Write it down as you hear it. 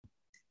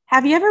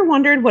Have you ever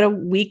wondered what a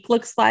week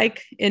looks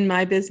like in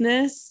my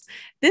business?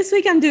 This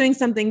week, I'm doing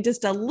something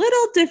just a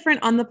little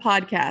different on the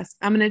podcast.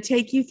 I'm going to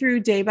take you through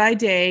day by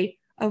day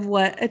of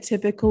what a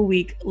typical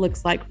week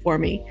looks like for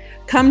me.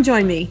 Come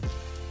join me.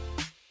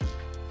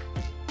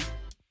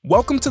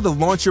 Welcome to the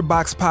Launch Your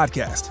Box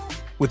podcast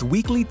with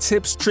weekly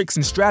tips, tricks,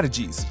 and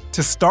strategies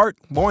to start,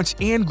 launch,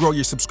 and grow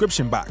your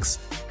subscription box.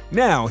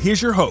 Now,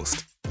 here's your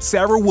host,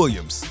 Sarah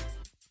Williams.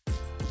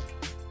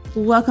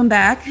 Welcome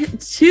back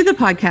to the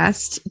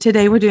podcast.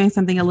 Today we're doing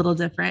something a little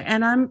different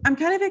and I'm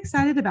kind of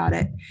excited about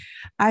it.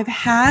 I've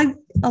had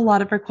a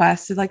lot of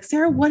requests like,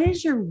 Sarah, what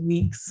does your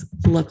weeks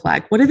look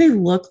like? What do they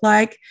look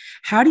like?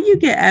 How do you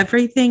get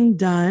everything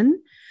done?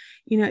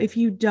 You know, if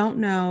you don't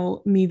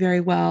know me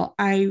very well,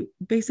 I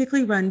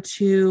basically run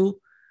two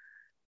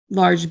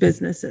large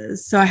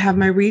businesses. So I have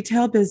my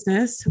retail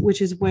business,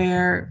 which is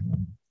where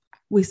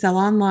we sell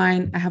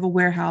online. I have a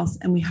warehouse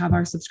and we have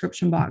our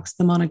subscription box,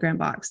 the Monogram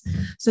box.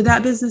 So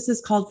that business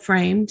is called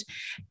Framed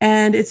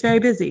and it's very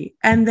busy.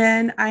 And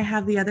then I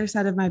have the other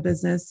side of my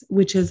business,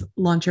 which is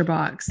Launch Your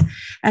Box.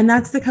 And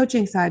that's the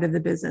coaching side of the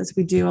business.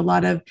 We do a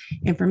lot of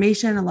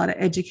information, a lot of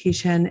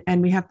education,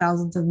 and we have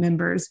thousands of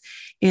members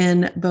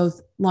in both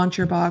Launch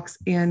Your Box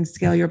and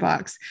Scale Your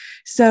Box.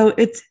 So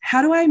it's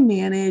how do I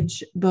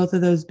manage both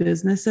of those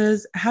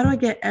businesses? How do I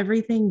get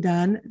everything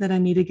done that I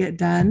need to get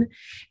done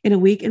in a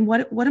week? And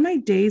what do my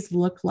days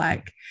look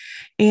like?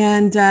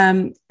 And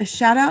a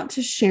shout out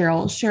to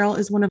Cheryl. Cheryl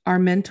is one of our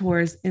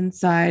mentors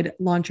inside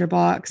Launch Your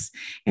Box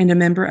and a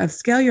member of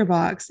Scale Your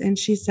Box. And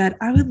she said,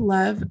 I would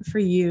love for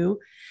you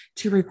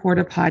to record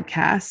a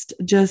podcast,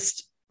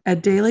 just a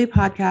daily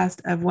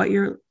podcast of what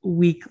your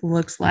week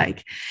looks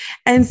like.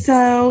 And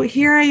so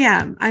here I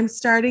am. I'm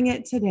starting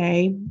it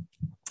today.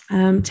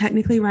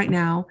 Technically right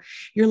now,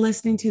 you're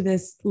listening to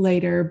this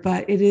later,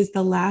 but it is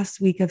the last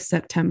week of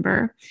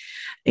September.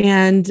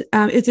 And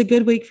it's a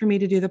good week for me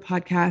to do the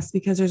podcast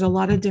because there's a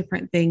lot of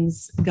different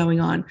things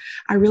going on.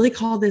 I really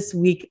call this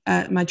week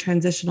my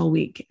transitional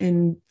week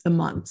in the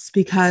months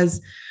because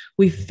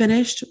we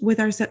finished with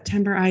our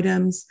September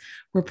items.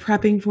 We're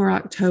prepping for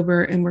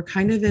October and we're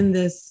kind of in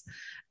this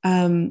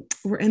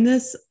we're in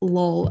this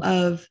lull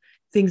of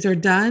things are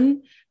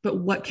done, but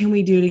what can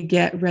we do to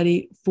get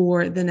ready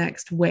for the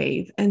next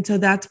wave? And so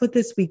that's what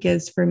this week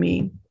is for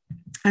me.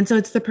 And so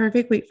it's the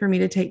perfect week for me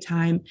to take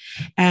time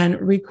and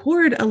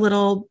record a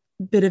little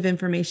bit of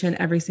information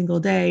every single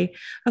day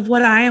of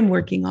what I am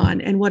working on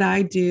and what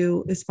I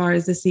do as far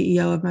as the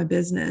CEO of my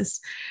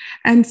business.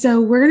 And so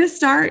we're going to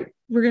start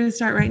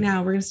right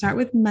now. We're going to start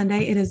with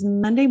Monday. It is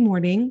Monday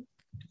morning.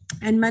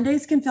 And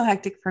Mondays can feel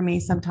hectic for me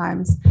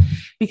sometimes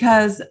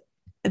because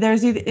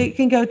it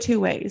can go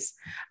two ways.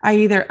 I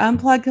either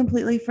unplug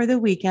completely for the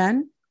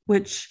weekend,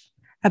 which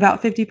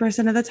about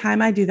 50% of the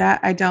time I do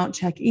that. I don't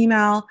check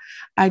email.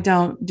 I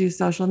don't do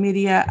social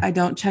media. I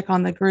don't check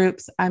on the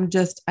groups. I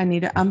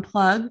need to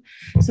unplug.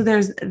 So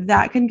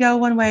that can go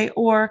one way,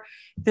 or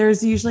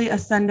there's usually a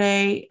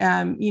Sunday,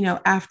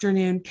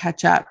 afternoon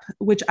catch up,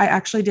 which I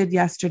actually did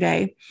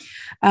yesterday.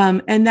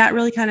 And that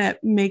really kind of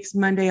makes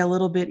Monday a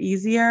little bit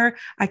easier.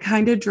 I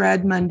kind of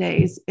dread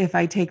Mondays if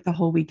I take the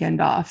whole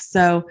weekend off.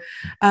 So,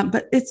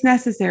 but it's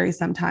necessary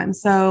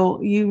sometimes. So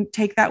you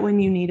take that when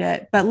you need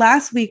it. But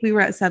last week we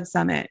were at Sub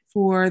Summit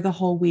for the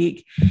whole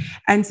week.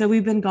 And so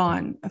we've been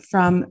gone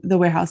from the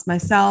warehouse.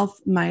 Myself,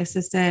 my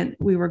assistant,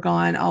 we were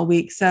gone all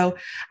week. So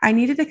I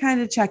needed to kind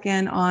of check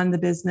in on the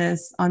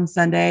business on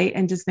Sunday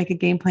and just make a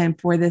game plan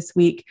for this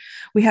week.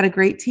 We had a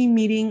great team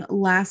meeting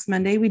last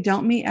Monday. We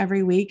don't meet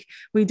every week.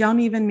 We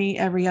don't even meet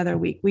every other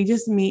week. We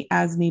just meet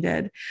as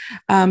needed.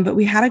 But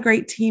we had a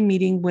great team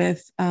meeting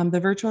with the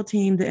virtual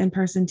team, the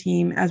in-person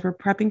team, as we're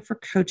prepping for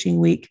coaching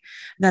week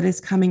that is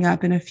coming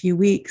up in a few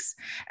weeks.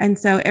 And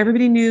so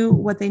everybody knew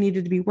what they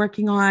needed to be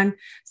working on.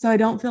 So I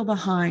don't feel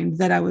behind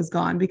that I was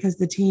gone because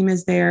the team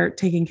is there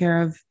taking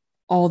care of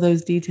all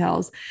those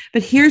details.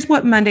 But here's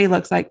what Monday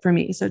looks like for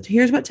me. So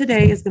here's what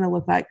today is going to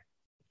look like.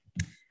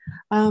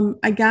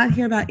 I got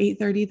here about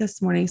 8:30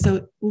 this morning.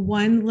 So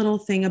one little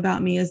thing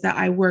about me is that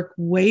I work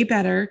way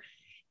better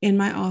in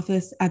my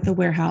office at the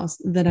warehouse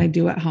than I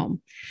do at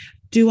home.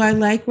 Do I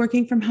like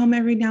working from home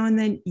every now and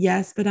then?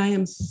 Yes, but I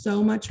am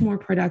so much more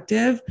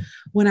productive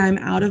when I'm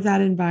out of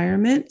that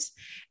environment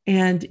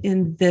and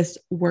in this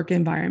work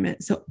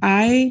environment. So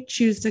I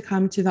choose to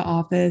come to the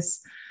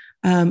office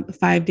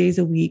 5 days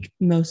a week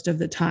most of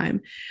the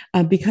time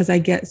because I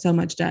get so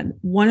much done.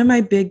 One of my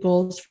big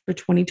goals for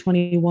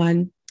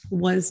 2021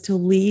 was to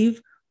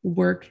leave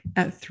work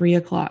at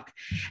 3:00.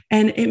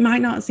 And it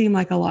might not seem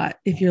like a lot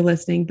if you're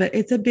listening, but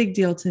it's a big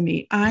deal to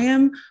me. I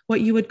am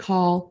what you would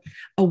call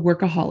a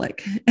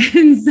workaholic.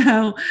 And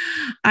so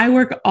I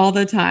work all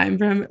the time,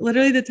 from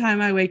literally the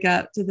time I wake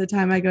up to the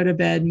time I go to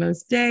bed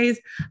most days.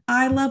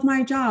 I love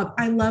my job.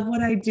 I love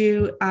what I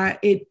do.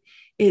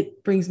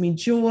 It brings me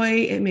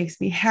joy. It makes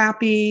me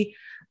happy.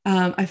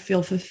 I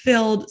feel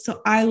fulfilled.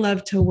 So I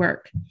love to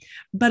work,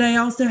 but I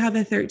also have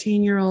a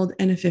 13-year-old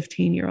and a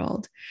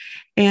 15-year-old.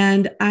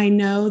 And I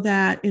know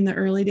that in the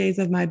early days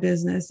of my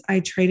business, I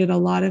traded a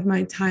lot of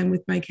my time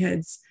with my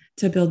kids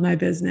to build my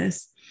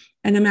business.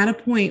 And I'm at a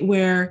point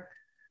where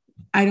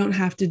I don't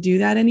have to do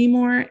that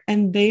anymore,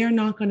 and they are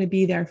not going to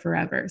be there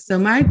forever. So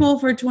my goal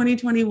for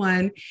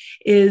 2021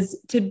 is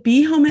to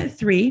be home at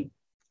 3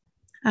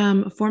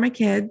 for my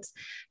kids.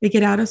 They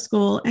get out of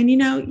school. And,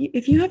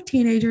 if you have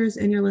teenagers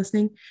and you're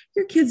listening,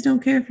 your kids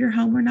don't care if you're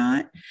home or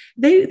not.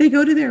 They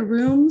go to their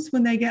rooms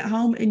when they get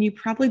home, and you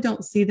probably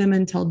don't see them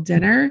until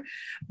dinner.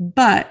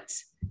 But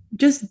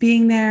just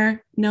being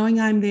there, knowing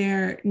I'm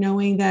there,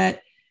 knowing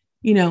that,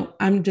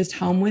 I'm just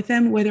home with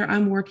them, whether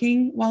I'm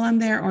working while I'm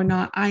there or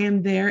not, I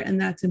am there. And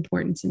that's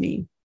important to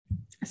me.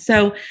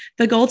 So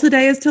the goal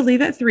today is to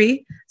leave at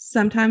 3.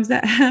 Sometimes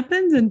that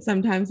happens and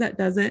sometimes that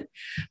doesn't,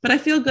 but I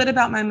feel good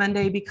about my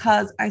Monday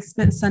because I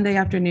spent Sunday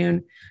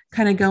afternoon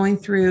kind of going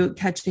through,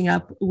 catching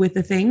up with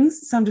the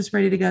things. So I'm just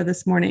ready to go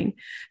this morning.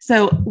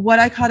 So what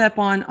I caught up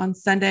on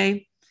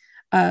Sunday,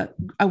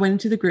 I went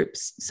into the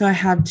groups. So I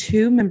have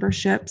 2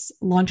 memberships,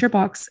 Launch Your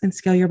Box and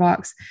Scale Your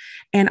Box.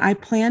 And I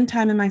plan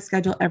time in my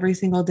schedule every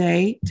single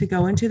day to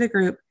go into the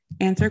group,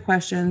 answer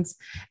questions,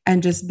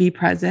 and just be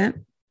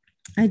present.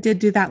 I did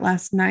do that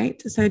last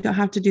night, so I don't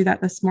have to do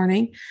that this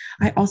morning.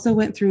 I also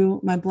went through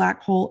my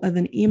black hole of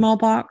an email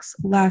box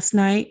last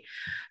night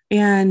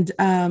and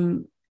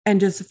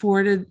just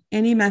forwarded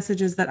any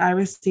messages that I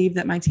received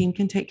that my team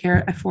can take care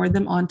of. I forward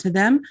them on to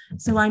them.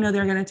 So I know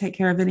they're going to take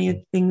care of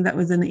anything that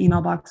was in the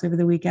email box over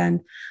the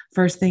weekend,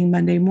 first thing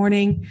Monday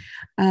morning.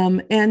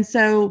 And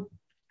so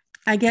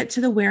I get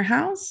to the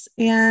warehouse,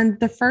 and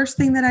the first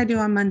thing that I do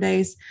on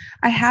Mondays,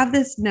 I have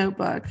this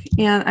notebook,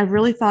 and I've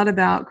really thought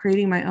about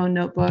creating my own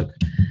notebook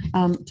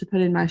to put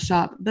in my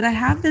shop. But I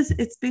have this,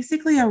 it's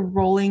basically a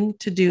rolling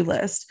to-do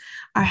list.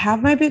 I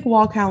have my big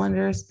wall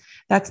calendars.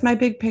 That's my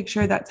big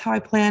picture. That's how I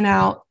plan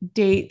out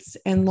dates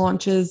and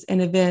launches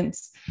and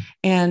events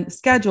and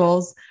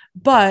schedules.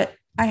 But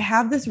I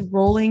have this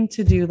rolling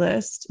to-do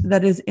list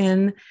that is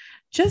in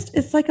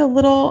it's like a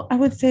little, I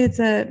would say it's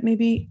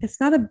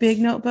not a big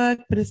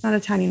notebook, but it's not a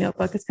tiny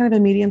notebook. It's kind of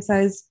a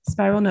medium-sized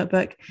spiral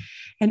notebook.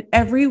 And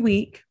every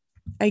week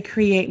I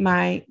create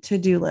my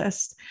to-do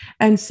list.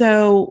 And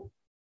so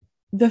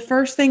the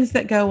first things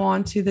that go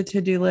on to the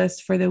to-do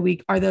list for the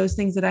week are those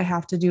things that I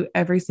have to do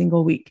every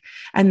single week.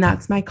 And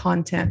that's my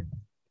content.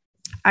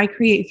 I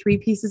create 3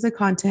 pieces of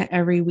content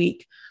every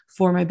week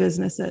for my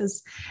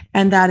businesses.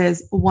 And that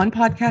is 1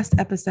 podcast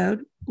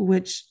episode,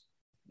 which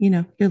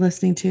you're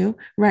listening to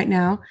right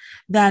now.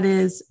 That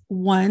is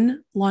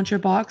 1 Launch Your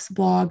Box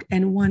blog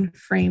and 1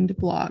 framed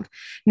blog.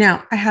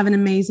 Now, I have an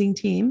amazing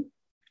team.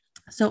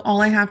 So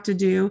all I have to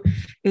do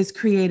is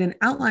create an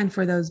outline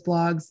for those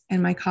blogs,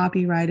 and my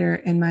copywriter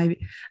and my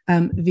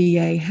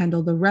VA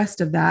handle the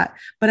rest of that.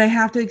 But I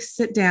have to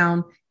sit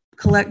down,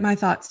 collect my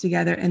thoughts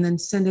together, and then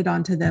send it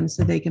on to them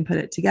so they can put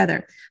it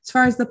together. As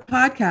far as the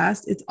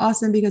podcast, it's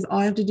awesome because all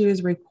I have to do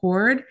is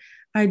record.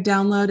 I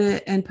download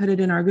it and put it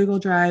in our Google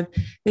Drive.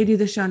 They do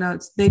the show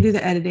notes. They do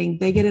the editing.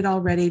 They get it all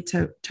ready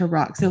to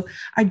rock. So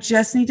I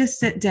just need to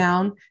sit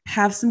down,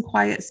 have some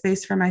quiet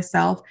space for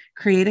myself,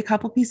 create a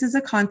couple pieces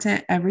of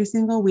content every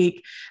single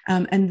week.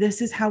 And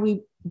this is how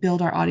we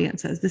build our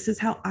audiences. This is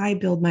how I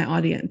build my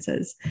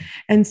audiences.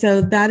 And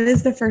so that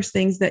is the first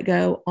things that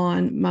go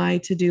on my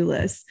to-do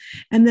list.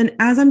 And then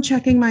as I'm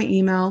checking my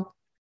email,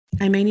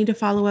 I may need to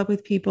follow up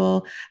with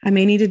people. I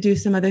may need to do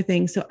some other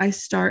things. So I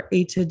start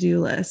a to-do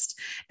list.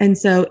 And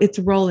so it's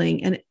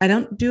rolling, and I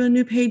don't do a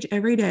new page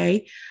every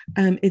day.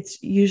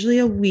 It's usually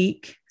a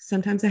week.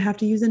 Sometimes I have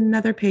to use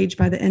another page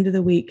by the end of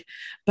the week,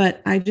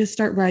 but I just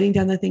start writing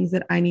down the things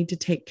that I need to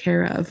take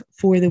care of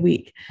for the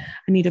week.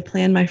 I need to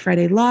plan my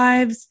Friday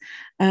lives.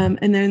 And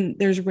then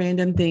there's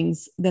random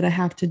things that I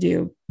have to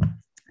do.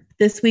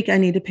 This week, I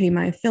need to pay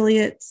my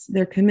affiliates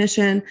their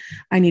commission.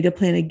 I need to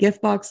plan a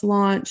gift box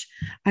launch.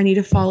 I need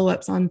to follow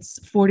up on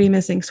 40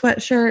 missing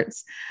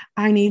sweatshirts.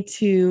 I need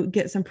to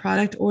get some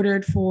product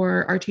ordered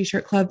for our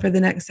t-shirt club for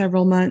the next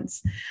several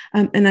months.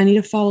 And I need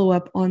to follow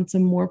up on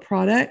some more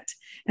product.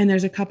 And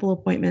there's a couple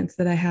appointments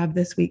that I have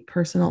this week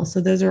personal.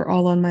 So those are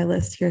all on my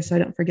list here, so I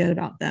don't forget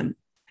about them.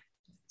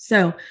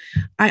 So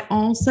I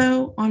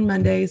also, on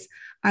Mondays,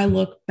 I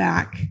look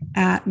back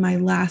at my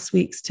last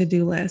week's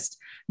to-do list.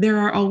 There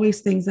are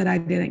always things that I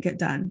didn't get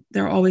done.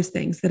 There are always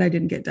things that I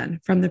didn't get done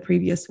from the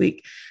previous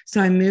week.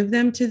 So I move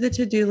them to the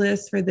to-do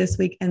list for this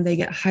week, and they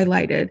get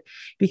highlighted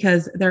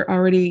because they're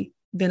already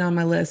been on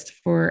my list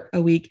for a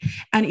week.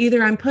 And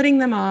either I'm putting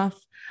them off,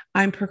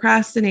 I'm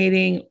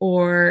procrastinating,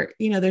 or,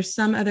 there's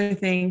some other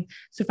thing.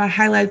 So if I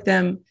highlight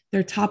them,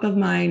 they're top of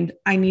mind.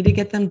 I need to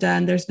get them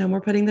done. There's no more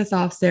putting this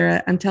off,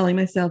 Sarah. I'm telling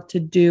myself to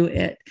do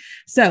it.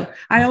 So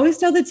I always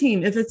tell the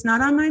team, if it's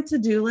not on my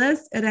to-do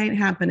list, it ain't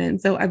happening.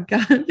 So I've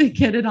got to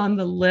get it on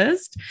the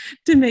list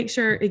to make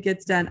sure it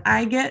gets done.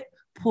 I get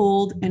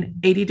pulled in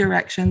 80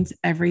 directions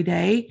every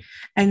day.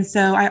 And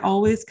so I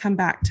always come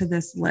back to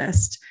this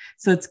list.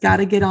 So it's got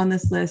to get on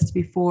this list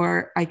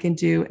before I can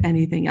do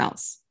anything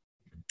else.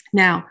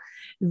 Now,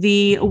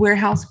 the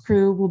warehouse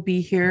crew will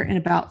be here in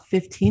about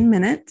 15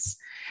 minutes.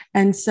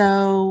 And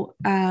so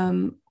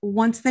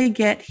once they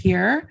get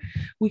here,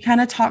 we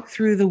kind of talk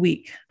through the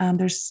week. I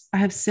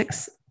have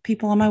 6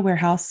 people on my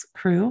warehouse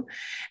crew,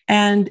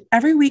 and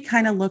every week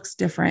kind of looks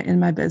different in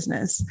my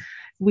business.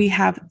 We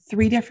have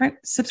 3 different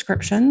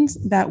subscriptions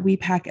that we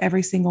pack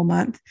every single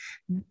month.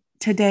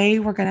 Today,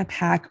 we're going to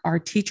pack our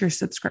teacher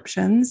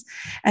subscriptions,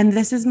 and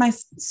this is my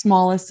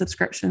smallest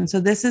subscription.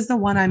 So this is the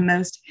one I'm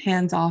most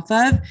hands off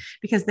of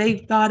because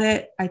they've got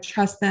it. I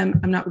trust them.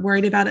 I'm not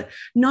worried about it.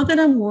 Not that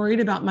I'm worried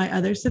about my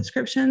other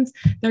subscriptions.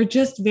 They're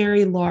just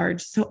very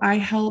large. So I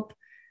help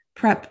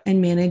prep and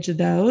manage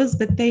those,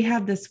 but they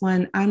have this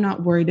one. I'm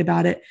not worried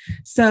about it.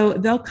 So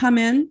they'll come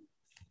in.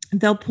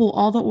 They'll pull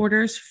all the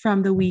orders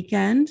from the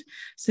weekend.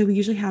 So we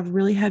usually have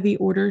really heavy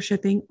order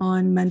shipping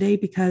on Monday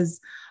because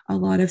a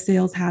lot of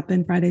sales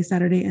happen Friday,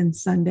 Saturday, and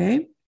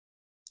Sunday.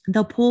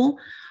 They'll pull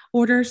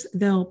orders,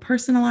 they'll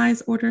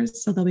personalize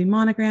orders. So they'll be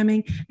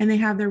monogramming, and they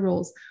have their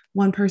roles.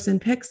 One person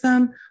picks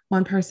them,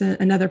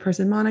 another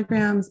person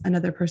monograms,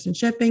 another person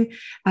shipping.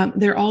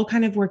 They're all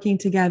kind of working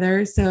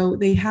together. So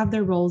they have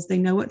their roles. They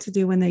know what to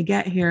do when they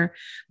get here,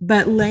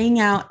 but laying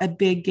out a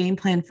big game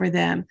plan for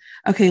them.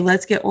 Okay,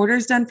 let's get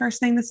orders done first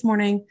thing this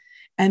morning.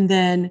 And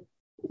then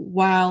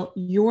while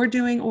you're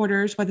doing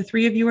orders, while the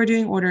 3 of you are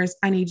doing orders,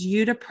 I need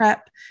you to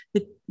prep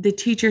the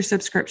teacher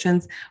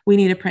subscriptions. We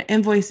need to print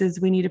invoices.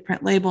 We need to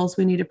print labels.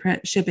 We need to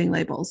print shipping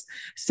labels.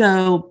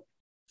 So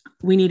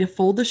we need to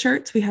fold the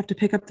shirts. We have to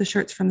pick up the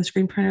shirts from the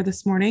screen printer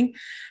this morning.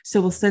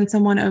 So we'll send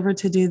someone over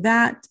to do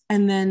that.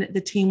 And then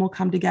the team will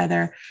come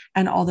together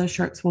and all those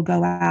shirts will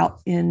go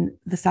out in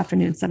this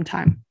afternoon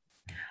sometime.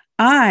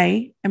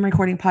 I am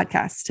recording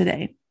podcasts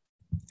today.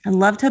 I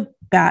love to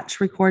batch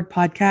record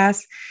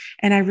podcasts,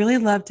 and I really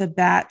love to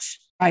batch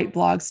write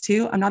blogs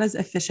too. I'm not as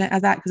efficient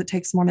as that because it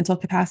takes more mental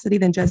capacity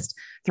than just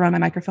throwing my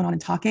microphone on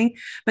and talking.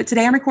 But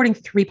today I'm recording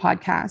 3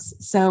 podcasts.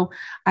 So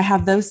I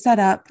have those set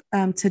up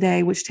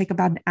today, which take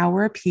about an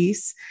hour a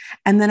piece.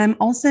 And then I'm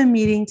also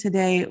meeting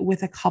today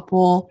with a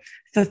couple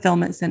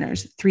fulfillment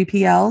centers,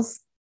 3PLs.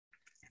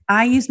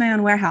 I use my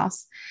own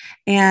warehouse,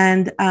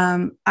 and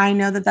I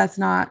know that that's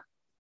not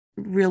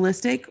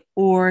realistic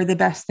or the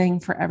best thing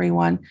for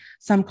everyone.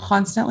 So I'm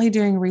constantly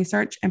doing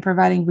research and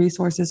providing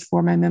resources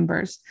for my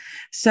members.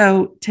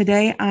 So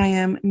today I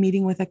am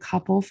meeting with a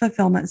couple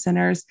fulfillment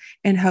centers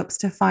in hopes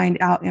to find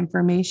out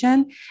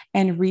information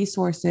and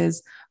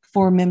resources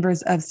for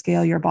members of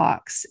Scale Your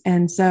Box.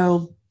 And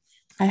so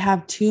I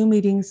have 2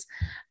 meetings.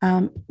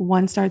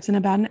 One starts in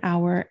about an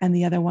hour and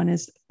the other one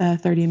is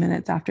 30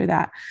 minutes after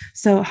that.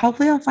 So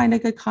hopefully I'll find a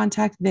good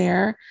contact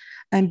there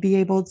and be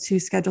able to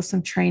schedule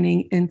some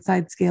training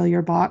inside Scale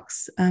Your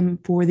Box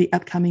for the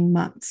upcoming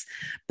months.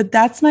 But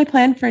that's my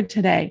plan for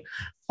today.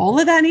 All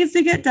of that needs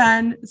to get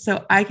done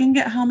so I can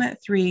get home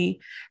at 3.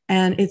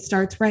 And it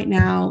starts right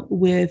now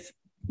with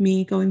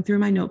me going through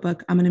my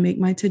notebook. I'm going to make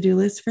my to-do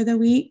list for the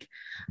week.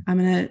 I'm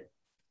going to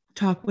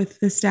talk with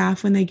the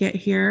staff when they get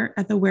here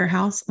at the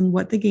warehouse on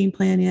what the game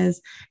plan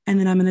is. And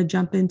then I'm going to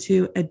jump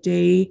into a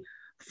day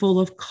full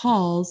of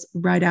calls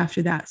right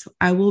after that. So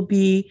I will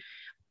be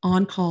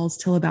on calls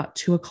till about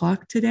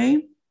 2:00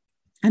 today.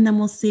 And then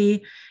we'll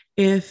see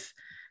if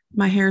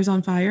my hair is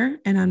on fire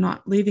and I'm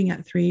not leaving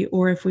at 3,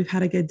 or if we've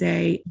had a good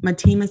day, my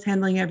team is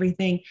handling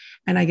everything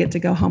and I get to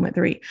go home at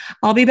 3.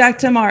 I'll be back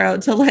tomorrow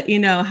to let you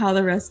know how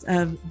the rest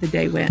of the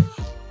day went.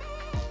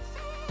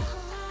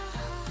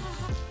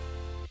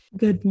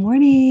 Good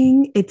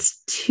morning.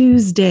 It's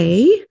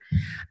Tuesday.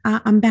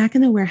 I'm back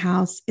in the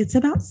warehouse. It's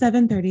about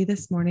 7:30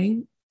 this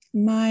morning.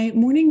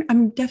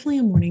 I'm definitely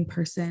a morning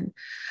person.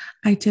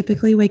 I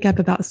typically wake up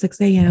about 6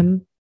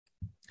 a.m.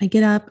 I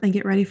get up and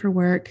get ready for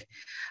work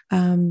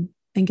and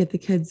get the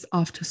kids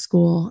off to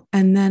school.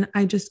 And then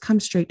I just come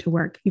straight to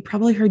work. You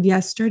probably heard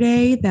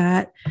yesterday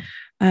that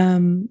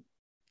I'm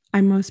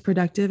most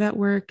productive at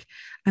work.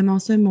 I'm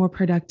also more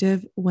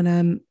productive when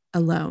I'm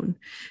alone.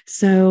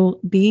 So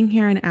being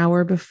here an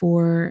hour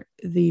before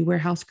the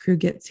warehouse crew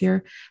gets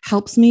here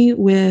helps me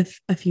with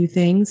a few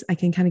things. I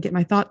can kind of get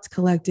my thoughts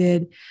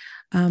collected,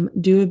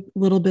 do a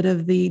little bit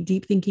of the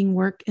deep thinking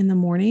work in the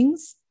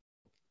mornings.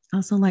 I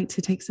also like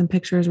to take some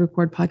pictures,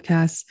 record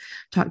podcasts,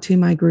 talk to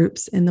my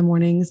groups in the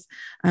mornings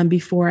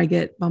before I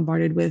get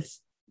bombarded with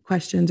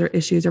questions or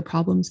issues or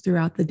problems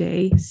throughout the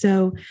day.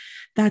 So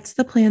that's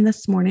the plan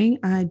this morning.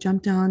 I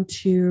jumped on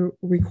to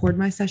record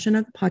my session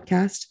of the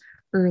podcast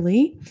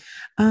early.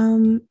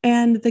 And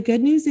the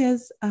good news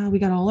is we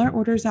got all our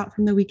orders out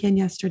from the weekend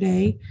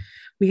yesterday.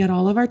 We got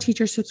all of our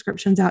teacher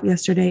subscriptions out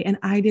yesterday, and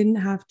I didn't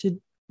have to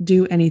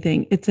do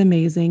anything. It's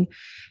amazing.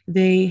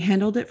 They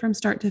handled it from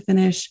start to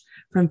finish,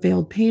 from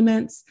failed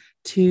payments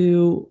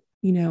to,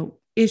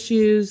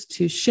 issues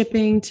to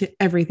shipping to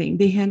everything.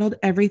 They handled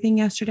everything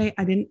yesterday.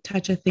 I didn't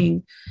touch a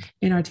thing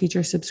in our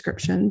teacher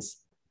subscriptions.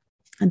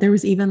 And there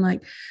was even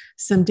like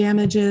some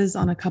damages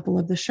on a couple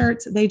of the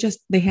shirts.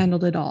 They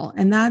handled it all.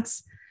 And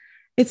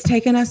it's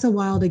taken us a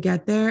while to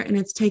get there. And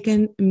it's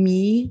taken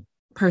me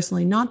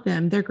personally, not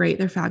them. They're great.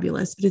 They're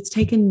fabulous, but it's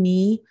taken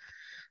me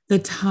the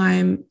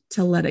time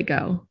to let it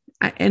go.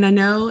 And I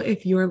know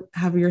if you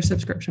have your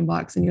subscription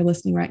box and you're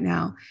listening right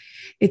now,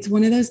 it's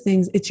one of those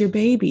things, it's your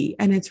baby.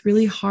 And it's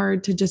really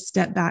hard to just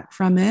step back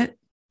from it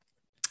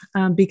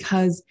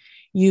because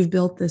you've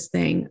built this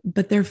thing,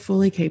 but they're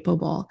fully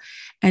capable.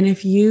 And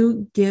if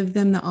you give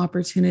them the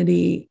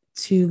opportunity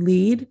to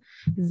lead,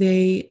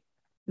 they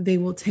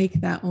will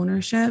take that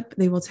ownership,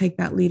 they will take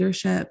that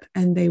leadership,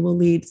 and they will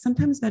lead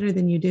sometimes better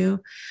than you do.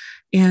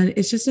 And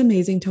it's just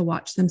amazing to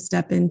watch them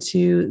step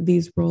into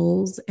these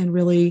roles and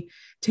really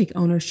take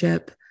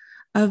ownership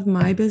of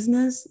my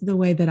business the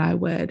way that I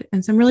would.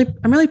 And so I'm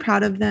really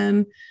proud of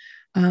them.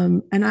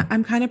 And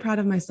I'm kind of proud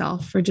of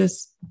myself for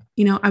just,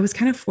 I was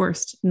kind of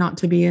forced not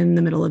to be in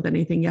the middle of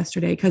anything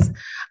yesterday because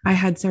I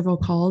had several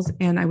calls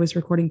and I was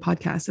recording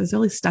podcasts. I was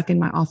really stuck in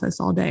my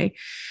office all day.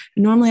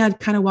 Normally I'd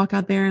kind of walk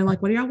out there and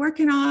like, what are y'all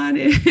working on?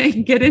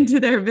 And get into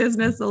their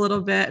business a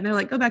little bit. And they're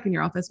like, go back in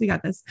your office. We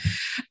got this.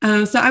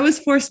 So I was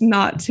forced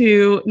not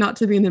to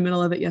be in the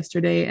middle of it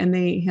yesterday. And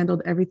they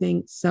handled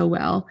everything so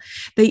well.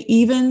 They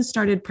even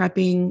started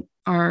prepping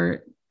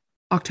our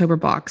October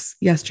box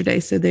yesterday.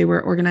 So they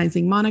were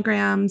organizing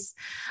monograms,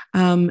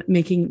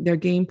 making their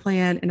game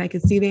plan. And I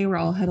could see they were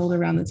all huddled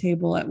around the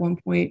table at one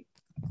point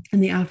in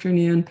the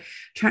afternoon,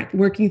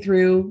 working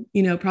through,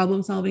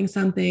 problem solving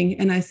something.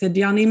 And I said,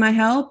 do y'all need my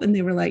help? And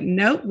they were like,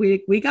 nope,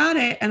 we got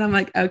it. And I'm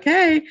like,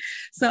 okay.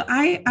 So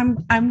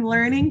I'm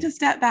learning to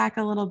step back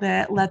a little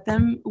bit, let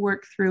them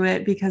work through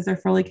it because they're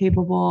fully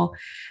capable.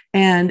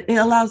 And it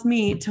allows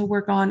me to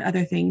work on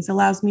other things,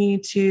 allows me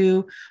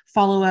to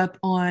follow up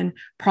on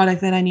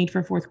product that I need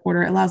for fourth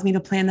quarter. It allows me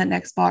to plan that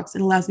next box. It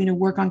allows me to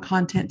work on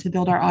content to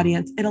build our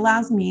audience. It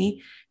allows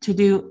me to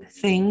do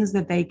things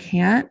that they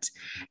can't.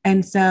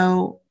 And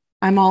so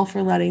I'm all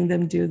for letting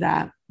them do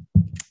that.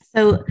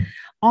 So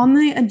on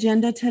the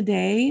agenda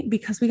today,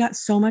 because we got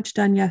so much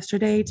done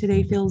yesterday,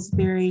 today feels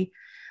very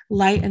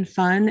light and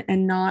fun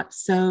and not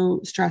so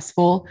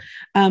stressful.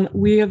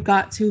 We have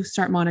got to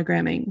start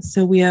monogramming.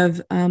 So we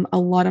have a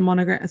lot of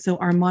monogram. So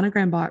our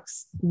monogram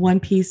box,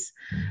 one piece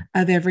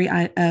of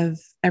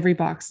every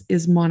box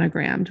is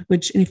monogrammed,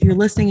 which, and if you're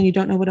listening and you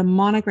don't know what a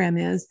monogram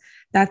is,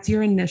 that's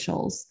your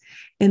initials.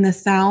 In the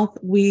South,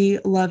 we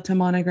love to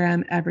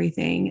monogram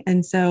everything.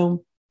 And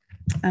so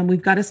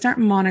we've got to start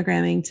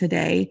monogramming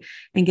today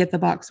and get the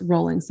box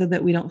rolling so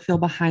that we don't feel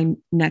behind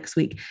next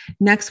week.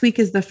 Next week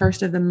is the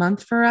first of the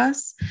month for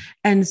us.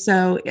 And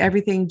so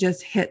everything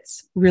just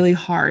hits really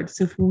hard.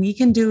 So if we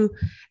can do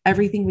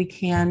everything we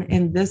can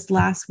in this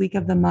last week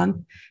of the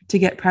month to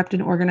get prepped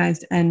and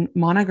organized and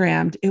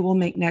monogrammed, it will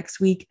make next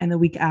week and the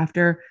week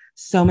after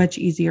so much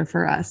easier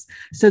for us.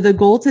 So the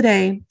goal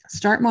today,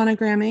 start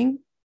monogramming.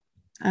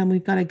 They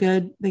got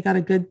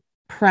a good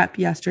prep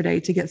yesterday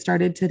to get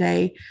started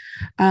today.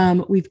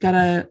 We've got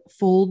to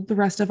fold the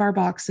rest of our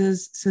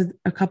boxes. So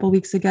a couple of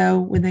weeks ago,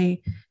 when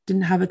they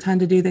didn't have a ton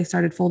to do, they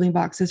started folding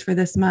boxes for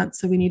this month.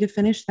 So we need to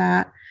finish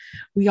that.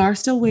 We are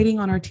still waiting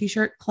on our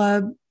t-shirt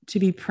club to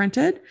be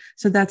printed.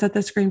 So that's at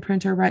the screen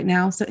printer right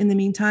now. So in the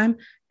meantime,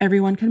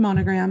 everyone can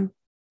monogram.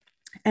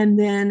 And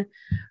then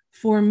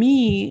for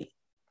me,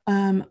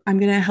 I'm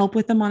going to help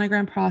with the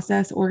monogram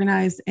process,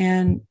 organize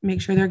and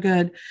make sure they're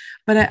good.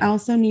 But I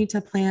also need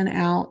to plan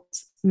out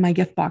my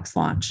gift box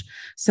launch.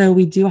 So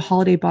we do a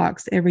holiday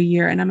box every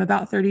year and I'm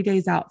about 30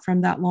 days out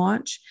from that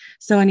launch.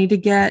 So I need to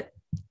get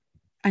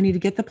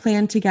the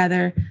plan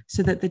together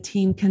so that the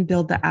team can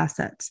build the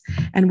assets.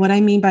 And what I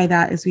mean by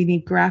that is we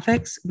need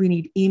graphics, we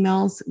need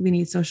emails, we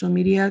need social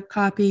media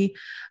copy,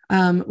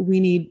 we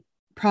need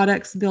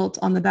products built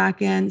on the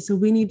back end. So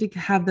we need to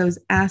have those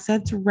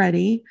assets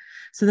ready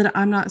so that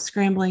I'm not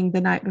scrambling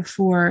the night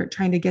before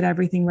trying to get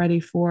everything ready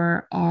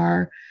for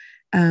our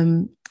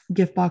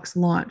gift box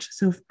launch.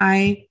 So if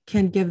I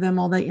can give them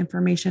all the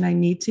information I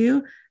need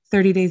to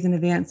 30 days in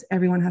advance,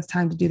 everyone has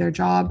time to do their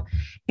job.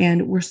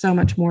 And we're so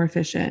much more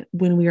efficient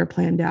when we are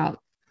planned out.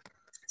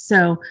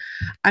 So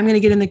I'm going to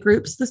get in the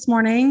groups this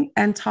morning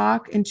and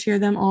talk and cheer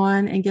them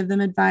on and give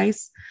them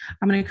advice.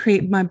 I'm going to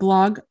create my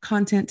blog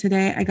content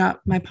today. I got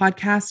my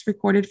podcast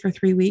recorded for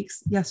 3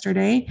 weeks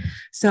yesterday,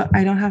 so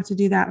I don't have to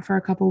do that for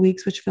a couple of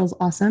weeks, which feels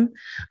awesome.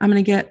 I'm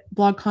going to get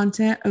blog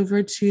content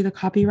over to the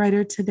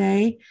copywriter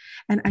today.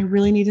 And I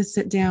really need to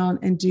sit down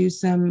and do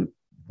some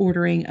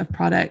ordering of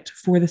product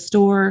for the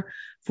store,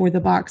 for the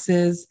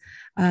boxes.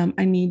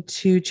 I need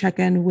to check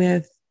in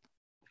with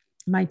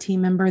my team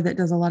member that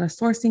does a lot of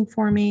sourcing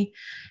for me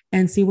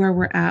and see where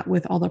we're at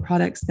with all the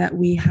products that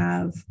we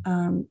have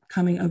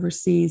coming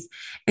overseas.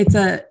 It's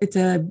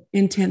a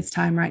intense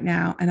time right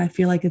now. And I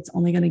feel like it's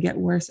only going to get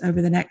worse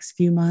over the next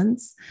few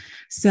months.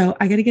 So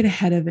I got to get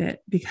ahead of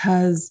it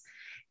because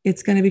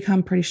it's going to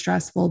become pretty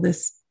stressful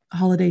this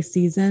holiday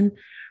season.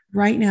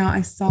 Right now,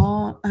 I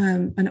saw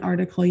an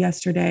article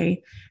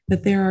yesterday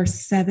that there are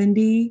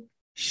 70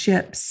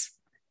 ships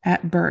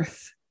at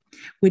berth,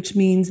 which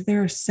means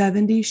there are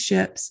 70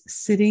 ships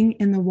sitting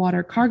in the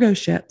water, cargo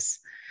ships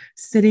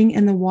sitting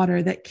in the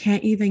water that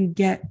can't even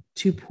get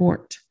to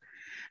port.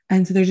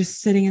 And so they're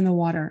just sitting in the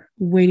water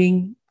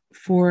waiting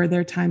for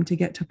their time to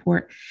get to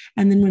port.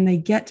 And then when they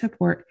get to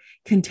port,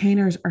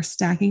 containers are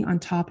stacking on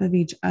top of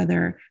each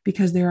other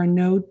because there are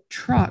no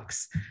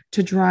trucks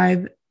to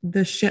drive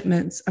the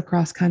shipments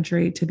across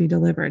country to be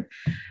delivered.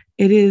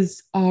 It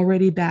is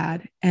already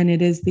bad, and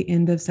it is the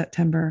end of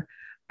September.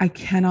 I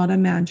cannot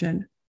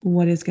imagine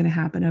what is going to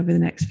happen over the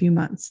next few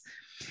months.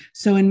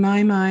 So in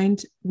my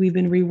mind, we've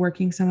been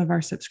reworking some of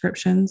our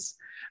subscriptions,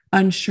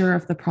 unsure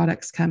if the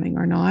product's coming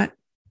or not.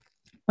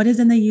 What is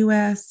in the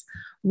US?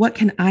 What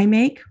can I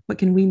make? What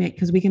can we make?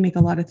 Because we can make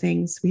a lot of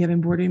things. We have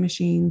embroidery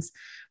machines.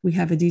 We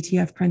have a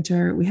DTF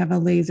printer. We have a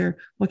laser.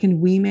 What can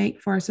we make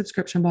for our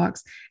subscription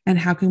box? And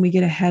how can we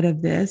get ahead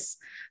of this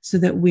so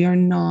that we are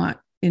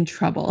not in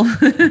trouble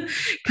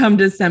come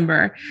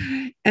December?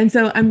 And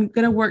so I'm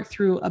going to work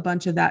through a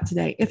bunch of that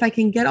today. If I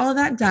can get all of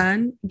that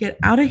done, get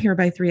out of here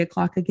by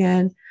 3:00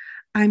 again,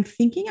 I'm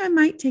thinking I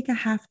might take a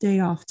half day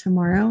off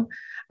tomorrow.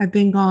 I've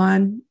been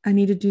gone. I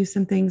need to do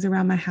some things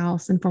around my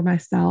house and for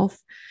myself.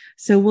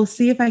 So we'll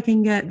see if I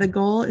can the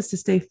goal is to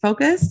stay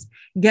focused,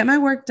 get my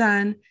work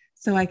done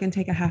so I can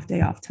take a half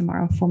day off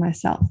tomorrow for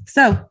myself.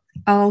 So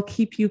I'll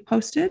keep you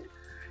posted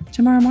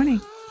tomorrow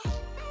morning.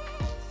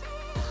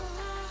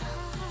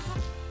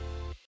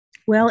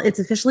 Well, it's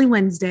officially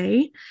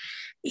Wednesday,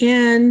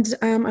 and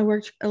I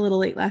worked a little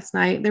late last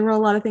night. There were a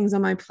lot of things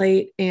on my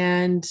plate,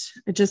 and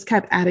it just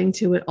kept adding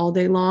to it all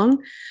day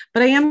long.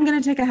 But I am going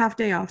to take a half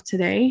day off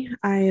today.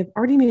 I have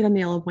already made a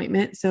nail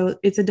appointment, so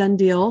it's a done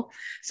deal.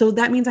 So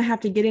that means I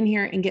have to get in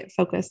here and get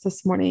focused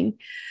this morning.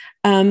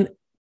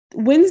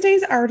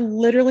 Wednesdays are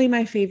literally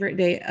my favorite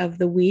day of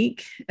the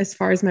week as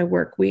far as my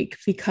work week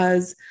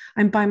because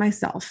I'm by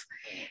myself.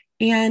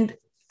 And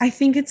I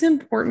think it's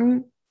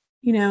important,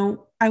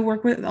 I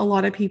work with a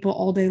lot of people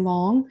all day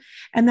long,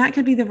 and that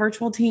could be the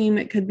virtual team.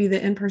 It could be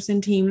the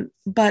in-person team,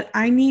 but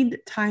I need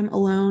time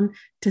alone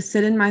to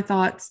sit in my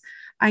thoughts.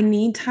 I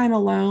need time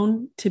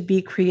alone to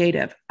be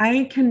creative.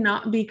 I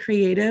cannot be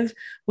creative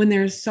when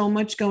there's so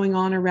much going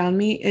on around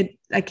me.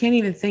 I can't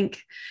even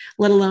think,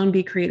 let alone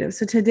be creative.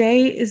 So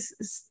today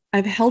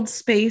I've held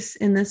space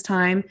in this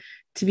time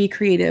to be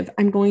creative.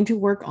 I'm going to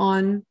work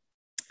on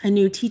a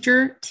new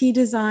teacher tee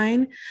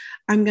design.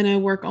 I'm going to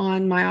work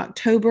on my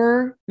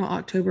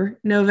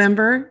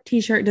November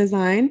t-shirt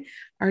design.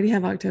 I already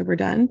have October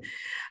done.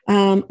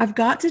 I've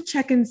got to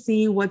check and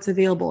see what's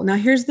available. Now,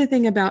 here's the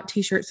thing about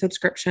t-shirt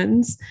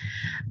subscriptions.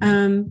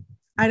 I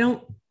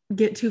don't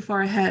get too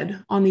far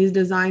ahead on these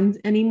designs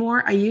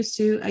anymore. I used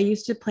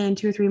to plan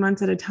 2 or 3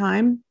 months at a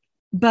time,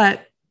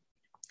 but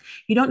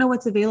you don't know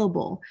what's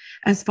available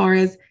as far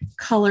as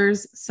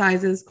colors,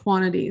 sizes,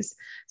 quantities.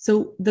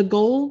 So the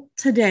goal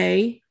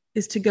today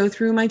is to go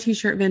through my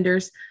t-shirt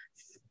vendors,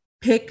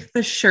 pick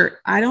the shirt.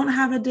 I don't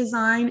have a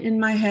design in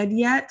my head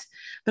yet,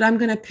 but I'm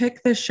going to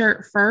pick the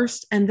shirt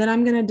first, and then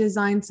I'm going to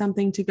design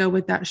something to go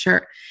with that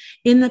shirt.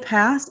 In the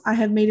past, I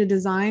have made a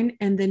design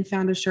and then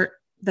found a shirt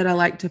that I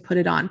like to put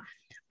it on.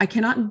 I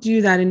cannot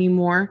do that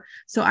anymore.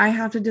 So I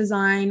have to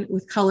design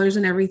with colors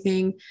and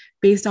everything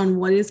based on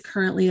what is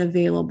currently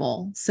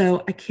available.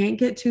 So I can't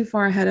get too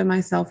far ahead of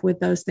myself with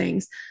those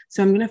things.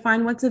 So I'm going to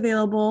find what's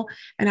available,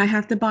 and I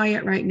have to buy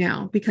it right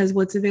now because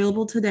what's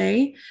available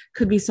today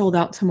could be sold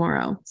out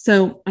tomorrow.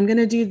 So I'm going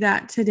to do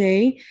that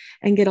today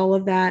and get all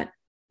of that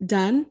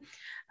done.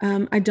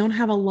 I don't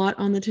have a lot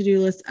on the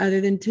to-do list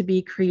other than to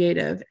be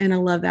creative. And I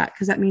love that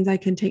because that means I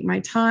can take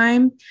my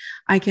time.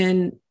 I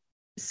can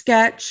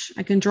sketch,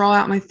 I can draw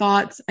out my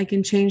thoughts, I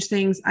can change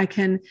things, I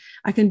can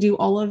do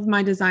all of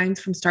my designs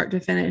from start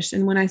to finish.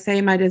 And when I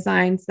say my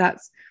designs, that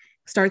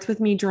starts with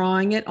me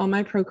drawing it on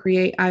my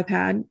Procreate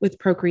iPad with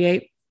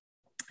Procreate.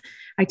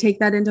 I take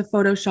that into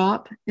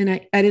Photoshop and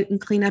I edit and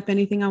clean up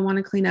anything I want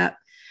to clean up.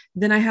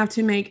 Then I have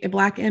to make a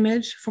black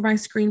image for my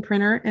screen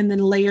printer and then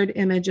layered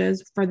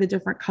images for the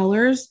different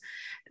colors.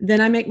 Then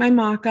I make my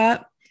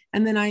mock-up.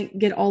 And then I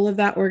get all of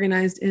that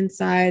organized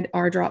inside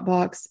our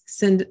Dropbox,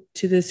 send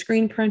to the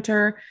screen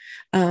printer,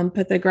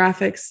 put the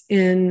graphics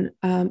in,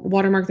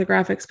 watermark the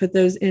graphics, put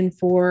those in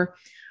for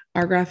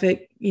our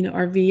graphic,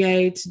 our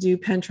VA to do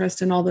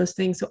Pinterest and all those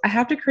things. So I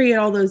have to create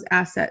all those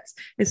assets.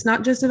 It's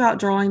not just about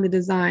drawing the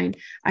design.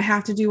 I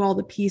have to do all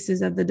the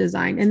pieces of the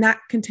design, and that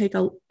can take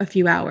a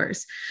few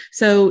hours.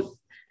 So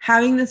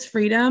having this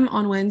freedom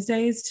on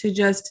Wednesdays to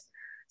just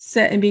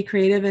sit and be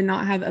creative and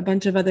not have a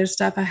bunch of other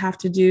stuff I have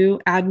to do,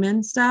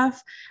 admin stuff.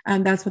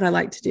 That's what I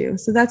like to do.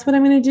 So that's what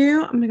I'm going to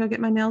do. I'm going to go get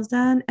my nails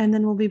done, and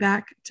then we'll be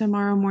back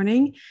tomorrow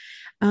morning.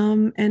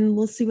 And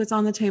we'll see what's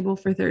on the table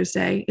for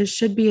Thursday. It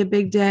should be a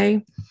big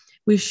day.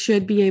 We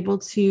should be able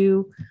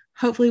to,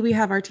 hopefully we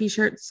have our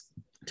t-shirts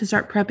to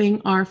start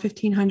prepping our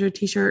 1,500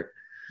 t-shirt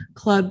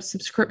club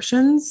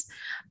subscriptions.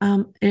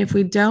 And if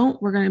we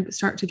don't, we're going to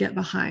start to get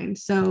behind.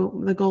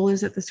 So the goal is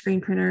that the screen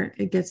printer,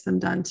 it gets them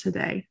done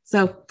today.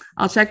 So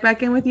I'll check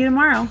back in with you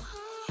tomorrow.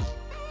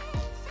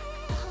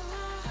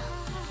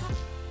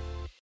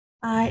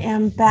 I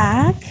am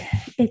back.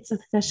 It's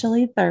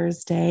officially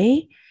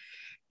Thursday,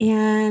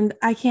 and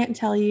I can't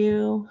tell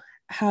you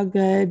how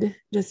good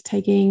just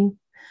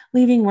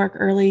leaving work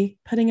early,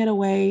 putting it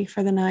away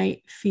for the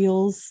night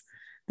feels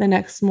the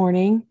next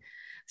morning.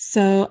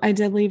 So I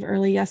did leave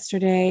early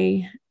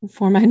yesterday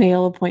for my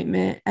nail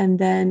appointment, and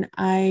then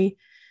I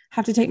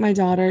have to take my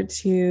daughter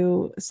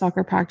to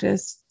soccer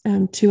practice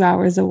 2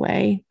 hours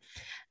away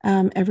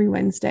every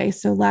Wednesday.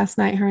 So last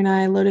night, her and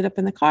I loaded up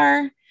in the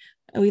car,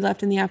 We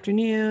left in the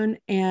afternoon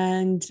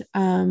and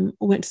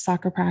went to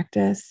soccer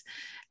practice,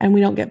 and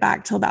we don't get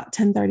back till about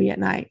 10:30 at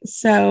night.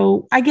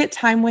 So I get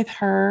time with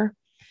her.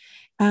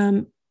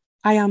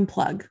 I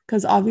unplug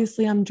because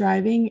obviously I'm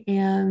driving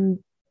and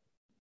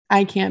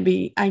I can't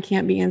be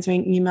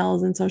answering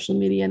emails and social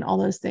media and all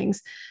those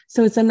things.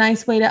 So it's a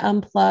nice way to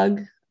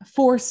unplug,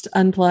 forced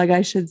unplug,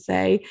 I should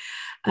say.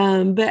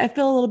 But I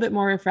feel a little bit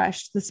more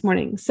refreshed this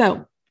morning.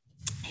 So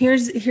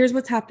here's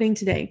what's happening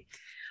today.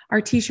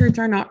 Our t-shirts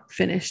are not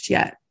finished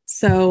yet.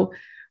 So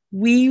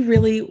we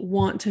really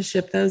want to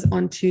ship those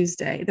on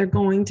Tuesday. They're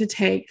going to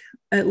take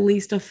at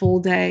least a full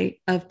day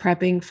of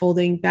prepping,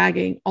 folding,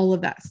 bagging, all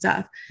of that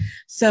stuff.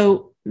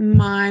 So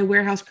my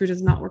warehouse crew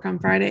does not work on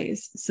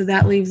Fridays. So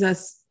that leaves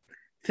us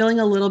feeling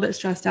a little bit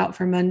stressed out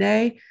for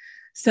Monday.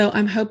 So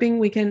I'm hoping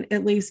we can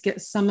at least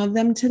get some of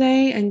them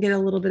today and get a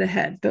little bit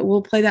ahead, but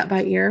we'll play that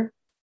by ear.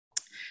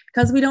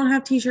 Because we don't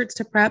have t-shirts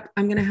to prep,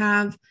 I'm going to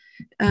have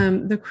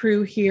the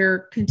crew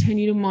here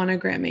continue to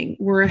monogramming.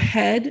 We're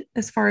ahead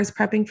as far as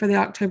prepping for the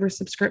October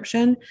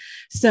subscription.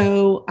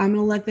 So I'm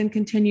going to let them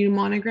continue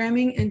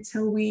monogramming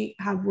until we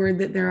have word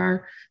that there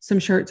are some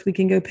shirts we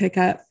can go pick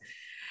up.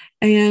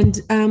 And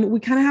we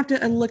kind of have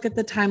to look at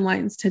the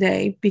timelines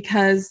today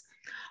because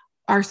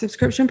our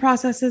subscription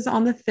process is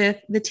on the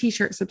 5th, the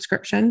t-shirt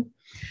subscription.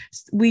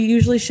 We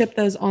usually ship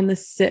those on the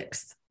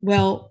 6th.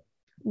 Well,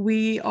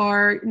 we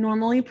are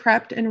normally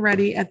prepped and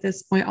ready at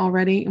this point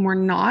already, and we're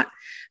not.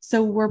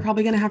 So we're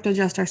probably going to have to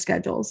adjust our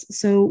schedules.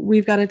 So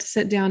we've got to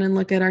sit down and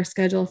look at our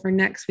schedule for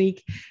next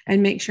week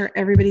and make sure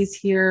everybody's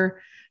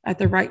here at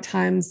the right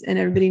times and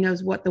everybody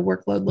knows what the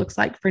workload looks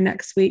like for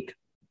next week.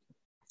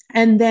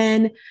 And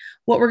then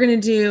what we're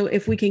going to do,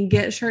 if we can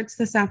get shirts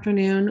this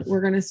afternoon, we're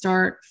going to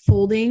start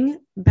folding,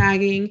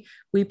 bagging.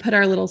 We put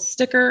our little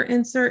sticker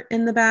insert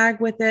in the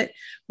bag with it.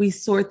 We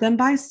sort them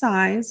by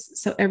size.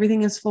 So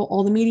everything is full.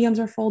 All the mediums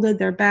are folded.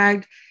 They're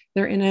bagged.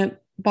 They're in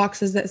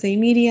boxes that say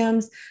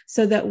mediums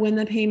so that when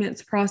the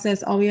payments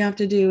process, all we have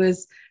to do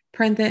is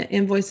print the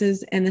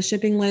invoices and the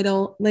shipping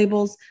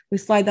labels. We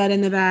slide that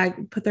in the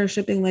bag, put their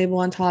shipping label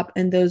on top,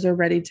 and those are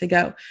ready to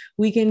go.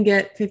 We can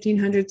get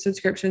 1,500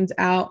 subscriptions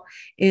out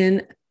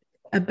in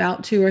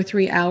about 2 or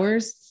 3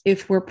 hours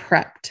if we're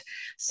prepped.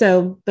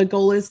 So the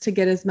goal is to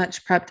get as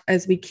much prepped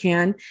as we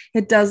can.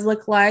 It does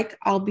look like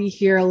I'll be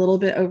here a little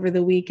bit over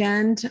the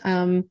weekend,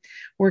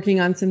 working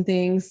on some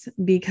things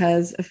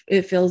because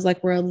it feels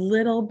like we're a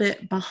little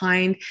bit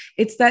behind.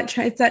 It's that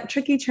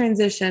tricky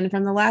transition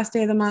from the last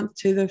day of the month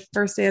to the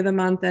first day of the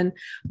month and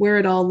where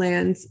it all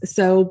lands.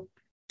 So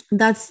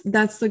that's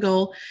the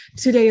goal.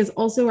 Today is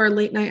also our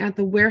late night at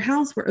the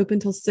warehouse. We're open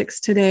till 6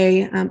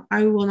 today.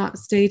 I will not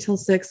stay till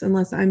 6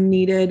 unless I'm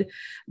needed,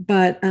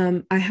 but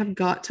I have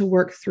got to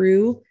work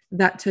through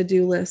that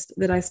to-do list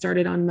that I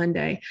started on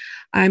Monday.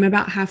 I'm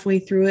about halfway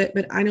through it,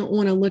 but I don't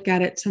want to look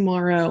at it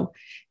tomorrow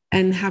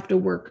and have to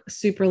work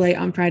super late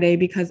on Friday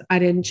because I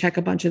didn't check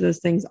a bunch of those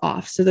things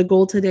off. So the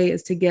goal today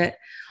is to get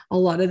a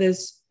lot of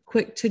those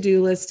quick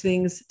to-do list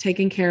things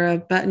taken care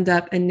of, buttoned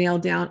up, and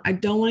nailed down. I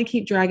don't want to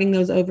keep dragging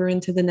those over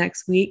into the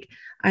next week.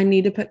 I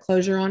need to put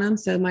closure on them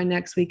so my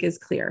next week is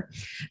clear.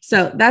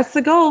 So that's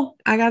the goal.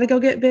 I got to go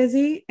get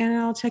busy, and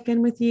I'll check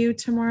in with you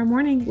tomorrow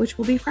morning, which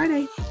will be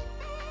Friday.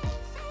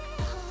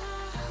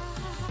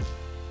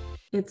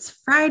 It's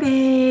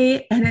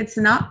Friday and it's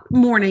not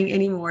morning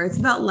anymore. It's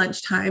about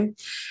lunchtime.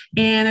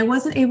 And I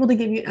wasn't able to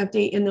give you an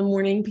update in the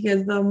morning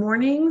because the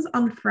mornings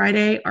on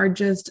Friday are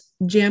just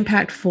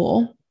jam-packed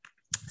full.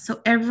 So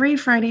every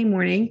Friday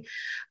morning,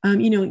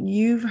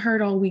 you've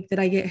heard all week that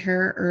I get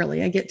here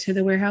early. I get to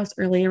the warehouse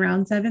early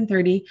around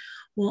 7:30.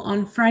 Well,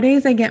 on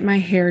Fridays, I get my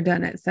hair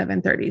done at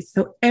 7:30.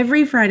 So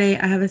every Friday,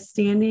 I have a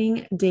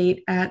standing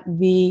date at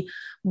the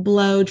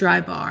blow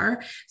dry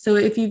bar. So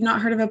if you've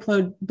not heard of a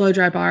blow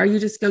dry bar, you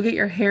just go get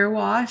your hair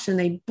washed and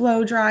they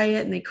blow dry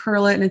it and they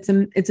curl it.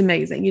 And it's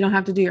amazing. You don't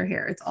have to do your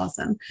hair. It's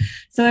awesome.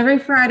 So every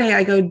Friday,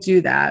 I go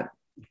do that.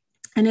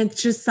 And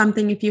it's just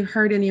something, if you've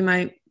heard any of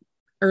my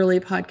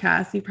early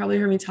podcasts, you probably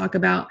heard me talk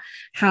about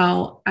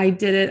how I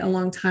did it a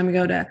long time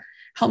ago to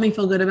help me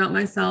feel good about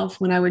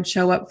myself when I would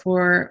show up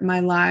for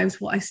my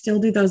lives. Well, I still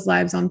do those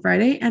lives on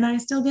Friday and I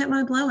still get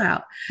my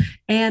blowout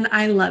and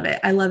I love it.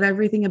 I love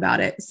everything about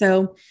it.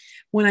 So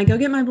when I go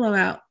get my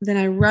blowout, then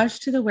I rush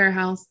to the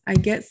warehouse. I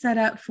get set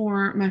up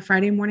for my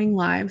Friday morning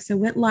live. So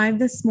went live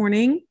this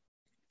morning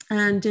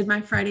and did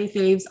my Friday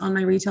faves on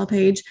my retail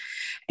page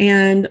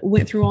and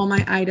went through all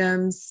my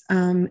items,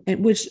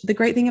 which the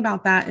great thing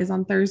about that is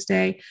on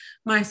Thursday,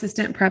 my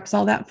assistant preps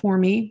all that for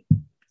me.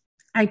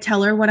 I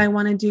tell her what I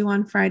want to do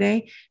on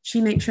Friday.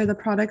 She makes sure the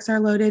products are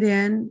loaded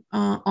in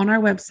on our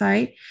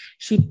website.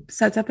 She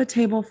sets up a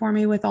table for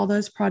me with all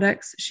those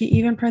products. She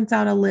even prints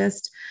out a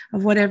list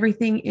of what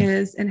everything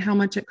is and how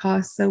much it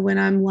costs. So when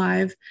I'm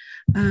live,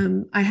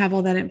 I have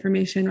all that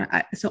information.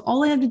 So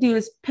all I have to do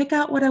is pick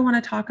out what I want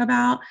to talk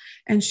about,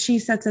 and she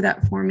sets it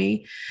up for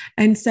me.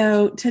 And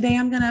so today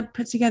I'm going to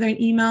put together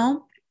an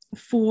email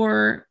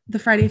for the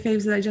Friday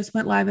faves that I just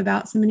went live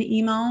about. So I'm going to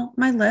email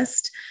my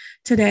list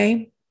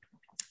today.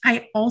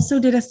 I also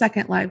did a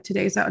second live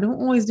today. So I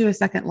don't always do a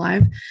second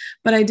live,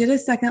 but I did a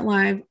second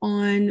live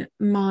on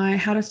my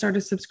How to Start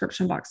a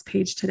Subscription Box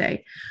page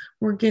today.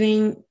 We're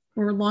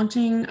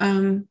launching,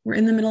 we're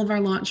in the middle of our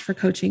launch for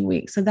Coaching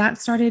Week. So that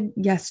started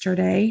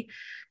yesterday.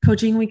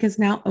 Coaching Week is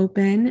now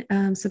open,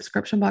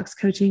 Subscription Box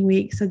Coaching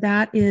Week. So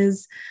that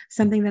is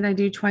something that I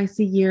do twice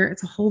a year.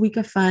 It's a whole week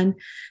of fun.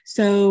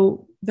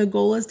 So the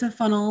goal is to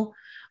funnel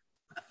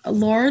a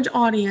large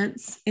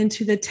audience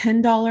into the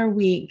 $10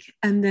 week,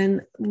 and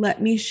then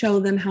let me show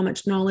them how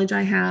much knowledge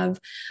I have,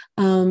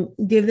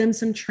 give them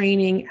some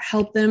training,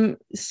 help them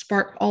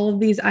spark all of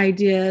these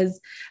ideas.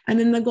 And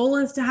then the goal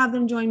is to have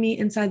them join me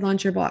inside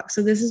Launch Your Box.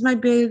 So this is my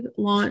big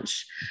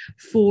launch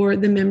for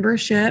the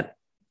membership.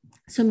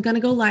 So I'm going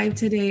to go live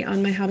today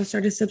on my How to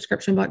Start a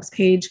Subscription Box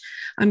page.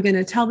 I'm going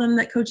to tell them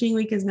that Coaching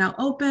Week is now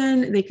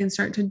open. They can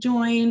start to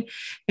join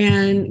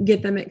and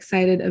get them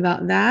excited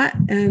about that.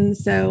 And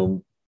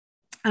so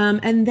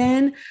and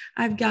then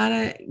I've got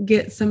to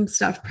get some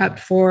stuff prepped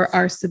for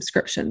our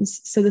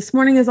subscriptions. So this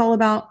morning was all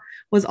about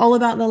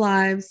the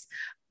lives.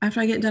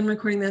 After I get done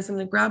recording this, I'm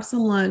going to grab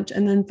some lunch.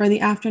 And then for the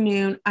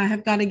afternoon, I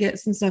have got to get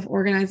some stuff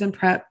organized and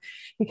prepped,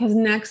 because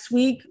next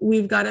week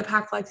we've got to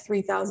pack like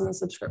 3,000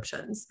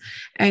 subscriptions.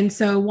 And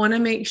so I want to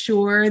make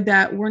sure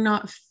that we're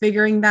not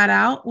figuring that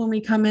out when we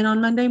come in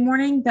on Monday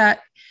morning, that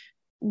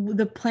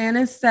the plan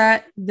is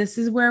set. This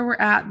is where we're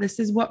at. This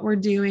is what we're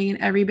doing. And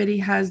everybody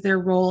has their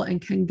role and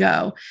can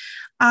go.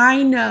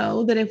 I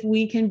know that if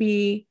we can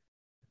be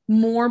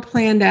more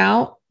planned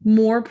out,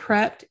 more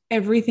prepped,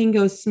 everything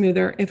goes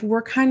smoother. If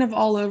we're kind of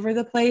all over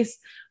the place,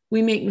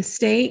 we make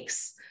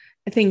mistakes,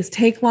 things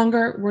take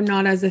longer, we're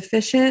not as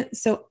efficient.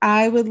 So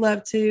I would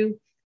love to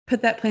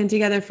put that plan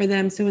together for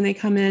them, so when they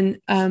come in,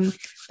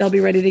 they'll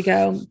be ready to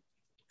go.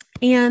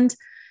 And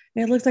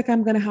it looks like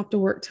I'm going to have to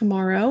work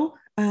tomorrow.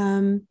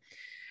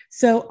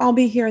 So I'll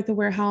be here at the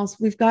warehouse.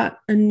 We've got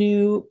a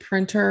new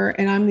printer,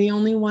 and I'm the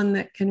only one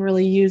that can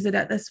really use it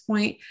at this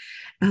point.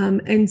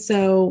 And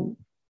so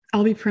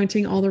I'll be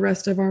printing all the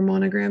rest of our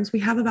monograms. We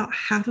have about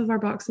half of our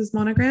boxes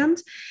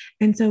monogrammed,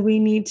 and so we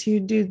need to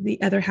do the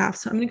other half.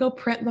 So I'm going to go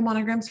print the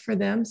monograms for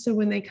them, so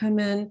when they come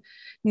in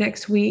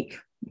next week,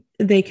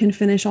 they can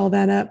finish all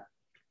that up.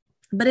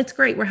 But it's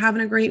great. We're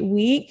having a great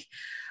week.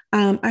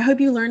 I hope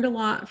you learned a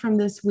lot from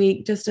this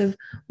week, just of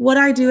what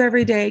I do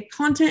every day.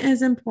 Content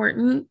is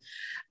important,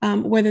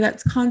 whether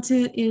that's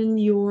content in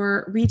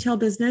your retail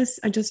business.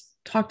 I just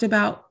talked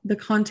about the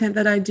content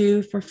that I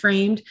do for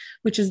Framed,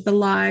 which is the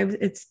live.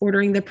 It's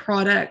ordering the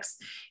products.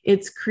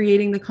 It's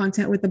creating the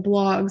content with the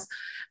blogs.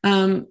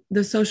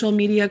 The social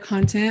media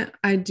content,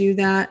 I do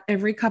that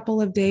every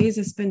couple of days.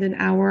 I spend an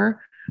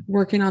hour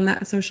working on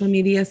that social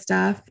media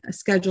stuff,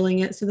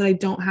 scheduling it so that I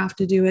don't have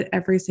to do it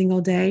every single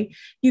day.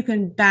 You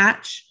can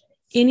batch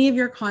any of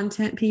your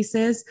content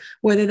pieces,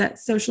 whether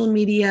that's social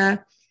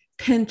media,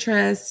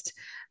 Pinterest,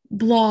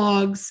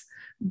 blogs,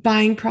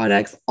 buying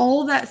products,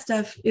 all that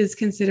stuff is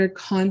considered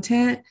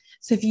content.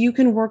 So if you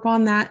can work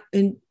on that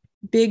in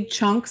big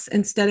chunks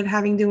instead of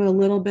having to do a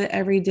little bit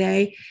every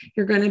day,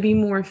 you're going to be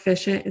more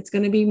efficient. It's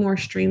going to be more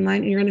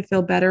streamlined, and you're going to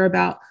feel better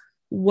about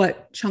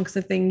what chunks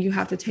of thing you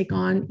have to take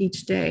on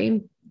each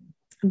day.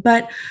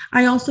 But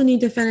I also need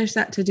to finish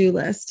that to-do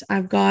list.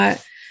 I've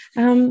got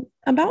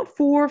about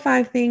 4 or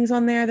 5 things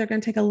on there. They're going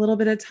to take a little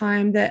bit of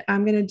time that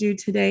I'm going to do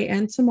today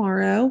and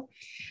tomorrow.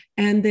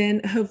 And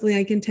then hopefully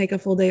I can take a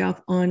full day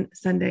off on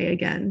Sunday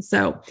again.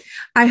 So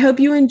I hope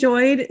you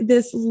enjoyed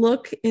this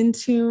look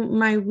into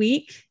my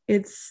week.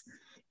 It's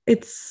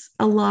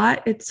a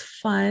lot. It's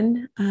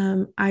fun.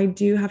 I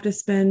do have to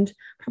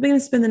probably going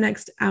to spend the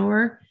next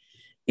hour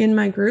in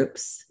my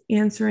groups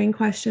answering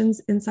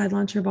questions inside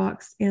Launch Your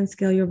Box and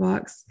Scale Your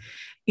Box,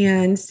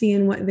 and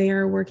seeing what they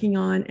are working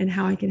on and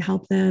how I can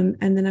help them.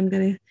 And then I'm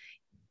going to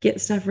get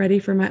stuff ready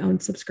for my own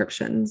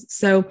subscriptions.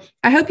 So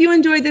I hope you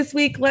enjoyed this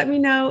week. Let me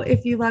know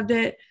if you loved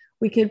it.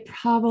 We could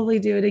probably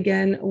do it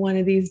again one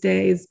of these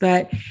days,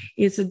 but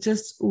it's a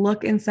just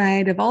look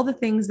inside of all the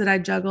things that I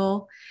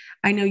juggle.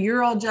 I know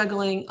you're all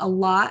juggling a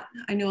lot.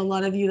 I know a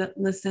lot of you that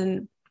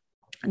listen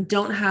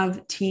don't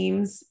have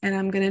teams. And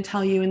I'm going to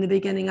tell you, in the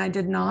beginning, I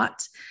did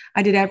not.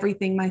 I did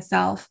everything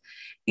myself.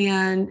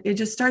 And it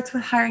just starts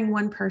with hiring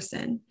one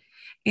person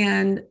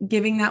and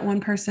giving that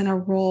one person a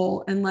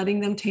role and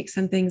letting them take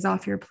some things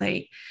off your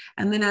plate.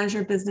 And then as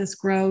your business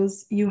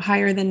grows, you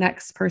hire the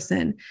next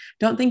person.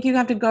 Don't think you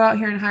have to go out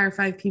here and hire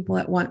 5 people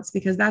at once,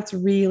 because that's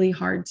really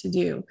hard to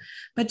do.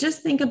 But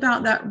just think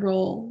about that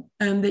role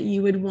that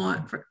you would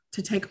want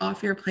to take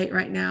off your plate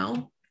right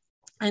now.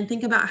 And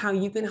think about how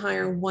you can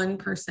hire one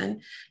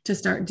person to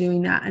start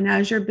doing that. And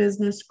as your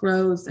business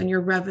grows and your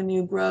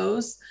revenue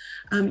grows,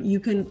 you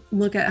can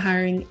look at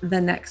hiring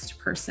the next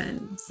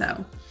person.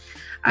 So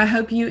I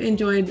hope you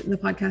enjoyed the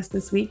podcast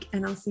this week,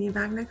 and I'll see you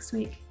back next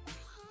week.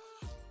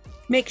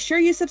 Make sure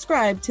you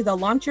subscribe to the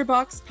Launch Your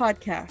Box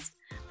podcast.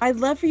 I'd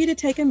love for you to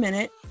take a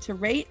minute to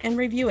rate and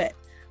review it.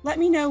 Let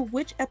me know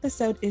which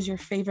episode is your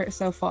favorite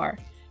so far.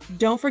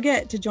 Don't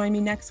forget to join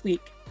me next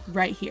week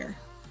right here.